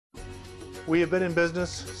We have been in business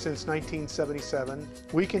since 1977.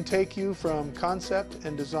 We can take you from concept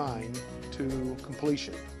and design to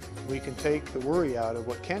completion. We can take the worry out of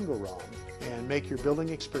what can go wrong and make your building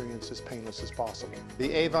experience as painless as possible.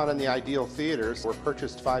 The Avon and the Ideal Theaters were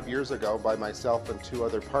purchased 5 years ago by myself and 2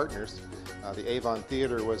 other partners. The Avon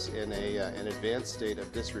Theater was in an advanced state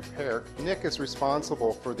of disrepair. Nick is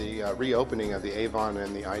responsible for the reopening of the Avon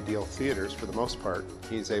and the Ideal Theaters for the most part.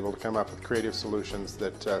 He's able to come up with creative solutions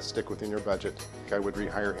that stick within your budget. I would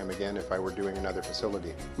rehire him again if I were doing another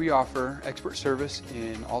facility. We offer expert service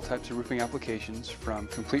in all types of roofing applications, from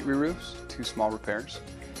complete re-roofs to small repairs,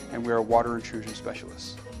 and we are water intrusion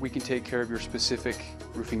specialists. We can take care of your specific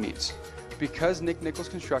roofing needs. Because Nichols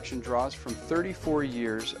Construction draws from 34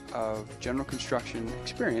 years of general construction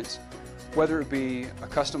experience, whether it be a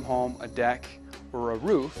custom home, a deck, or a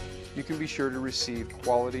roof, you can be sure to receive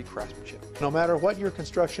quality craftsmanship. No matter what your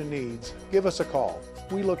construction needs, give us a call.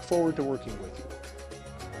 We look forward to working with you.